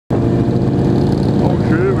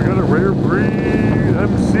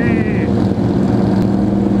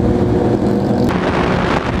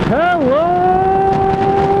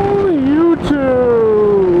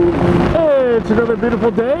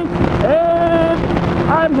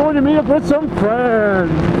I'm going to meet up with some friends.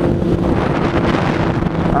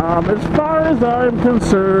 As far as I'm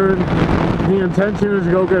concerned, the intention is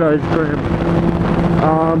to go get ice cream.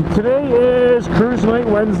 Today is Cruise Night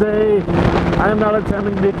Wednesday. I am not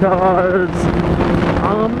attending because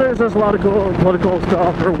there's just a lot of cool political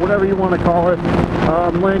stuff, or whatever you want to call it.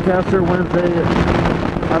 Lancaster Wednesday,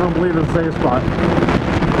 I don't believe it's the same spot.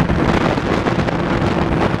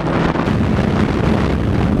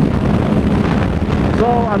 So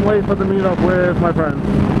I'm late for the meetup with my friends.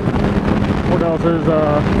 What else is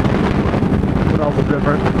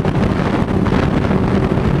different?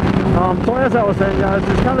 So as I was saying, guys,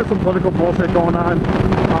 there's kind of some political bullshit going on.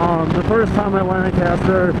 The first time at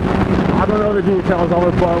Lancaster, I don't know the details of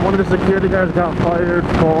it, but one of the security guards got fired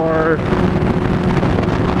for,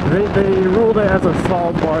 they ruled it as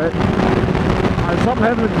assault, but something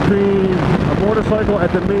happened between a motorcycle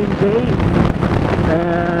at the main gate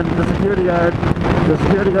and the security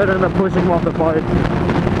guard ended up pushing him off the bike.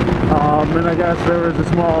 And I guess there was a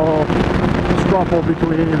small scuffle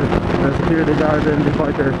between the security guard and the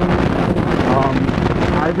biker.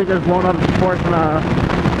 I think it's blown out of proportion,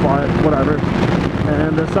 but whatever.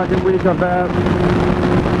 And the second week of that,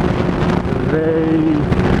 they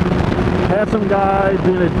had some guy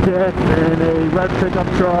being a dick in a red pickup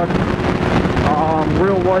truck.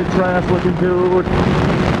 Real white trash looking dude.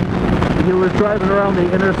 He was driving around the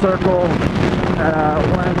inner circle at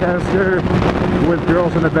Lancaster with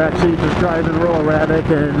girls in the back seat, just driving real erratic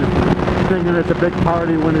and thinking it's a big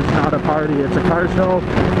party when it's not a party. It's a car show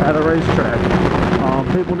at a racetrack.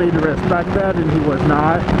 People need to respect that, and he was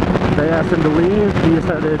not. They asked him to leave. He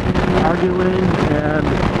started arguing, and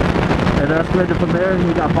it escalated from there, and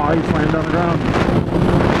he got body slammed on the ground.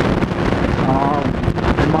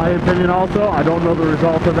 In my opinion also, I don't know the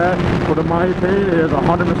result of that, but in my opinion, it is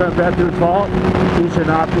 100% that dude's fault. He should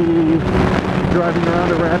not be driving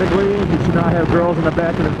around erratically. He should not have girls in the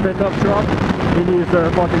back of his pickup truck. He needs to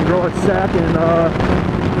fucking grow his sack and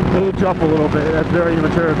age up a little bit. That's very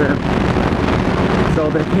immature of him. So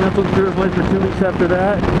they canceled Cruise Night for 2 weeks after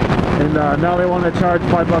that, and now they want to charge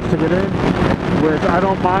 $5 to get in, which I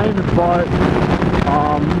don't mind, but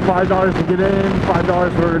 $5 to get in,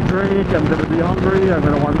 $5 for a drink, I'm going to be hungry, I'm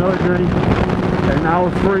going to want another drink, and now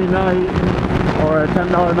a free night, or a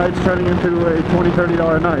 $10 night's turning into a $20,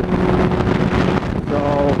 $30 night. So,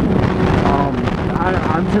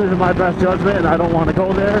 I'm choosing my best judgment, and I don't want to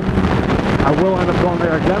go there. I will end up going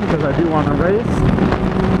there again, because I do want to race,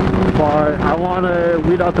 but I want to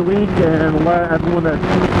weed out the week, and let everyone that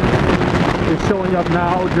is showing up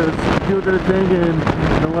now just do their thing, and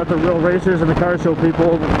let the real racers and the car show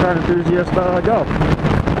people, the car enthusiasts, go.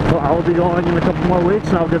 So I will be going in a couple more weeks,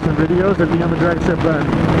 and I'll get some videos and be on the drag strip then.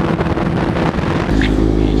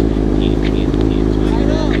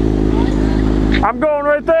 I'm going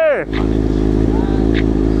right there.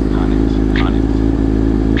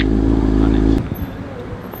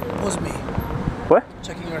 Was me. What?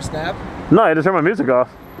 Checking your snap? No, I just turned my music off.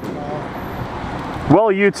 Well,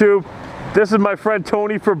 YouTube, this is my friend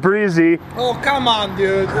Tony Fabrizi. Oh, come on,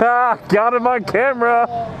 dude. Ha! Got him on camera.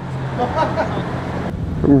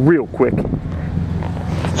 Real quick.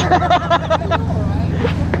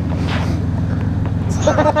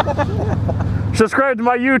 Subscribe to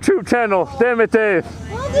my YouTube channel. Damn it, Dave.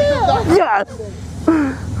 Will do. Yes.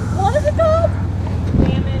 What is it called?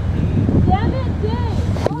 Dammit. Dammit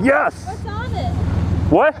Dave. Yes. What's on it?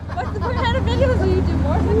 What? What kind of videos will you do?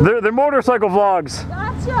 Motorcycle? They're motorcycle vlogs.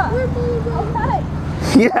 Gotcha. Okay.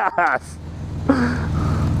 Yes.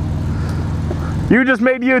 You just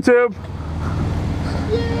made YouTube.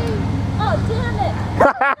 Yay. Oh,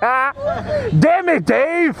 damn it. Damn it,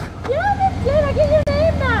 Dave. Damn it, Dave. I get your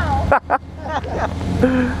name now.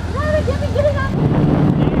 Damn it, get me getting up.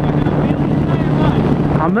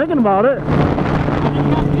 I'm thinking about it.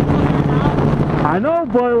 I know,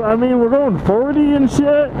 but I mean, we're going 40 and shit.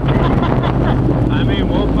 I mean,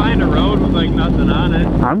 we'll find a road with like nothing on it.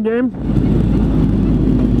 I'm game.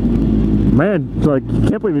 Man, it's like, you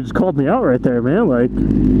can't believe you just called me out right there, man. Like,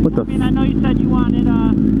 what the? I mean, I know you said you wanted,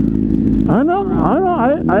 I know,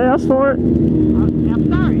 I asked for it. I'm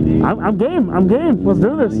sorry, Dave. I'm game, let's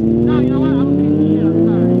do this. No, you know what, I'm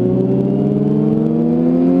sorry.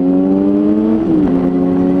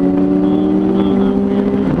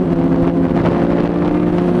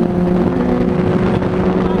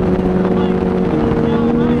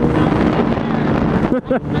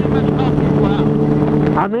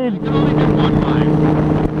 I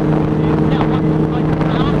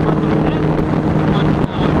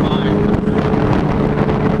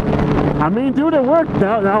mean, dude, it worked.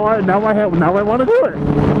 Now I want to do it.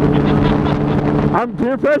 I'm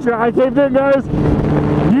peer pressure. I caved in, guys.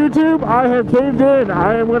 YouTube, I have caved in.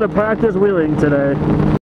 I am going to practice wheeling today.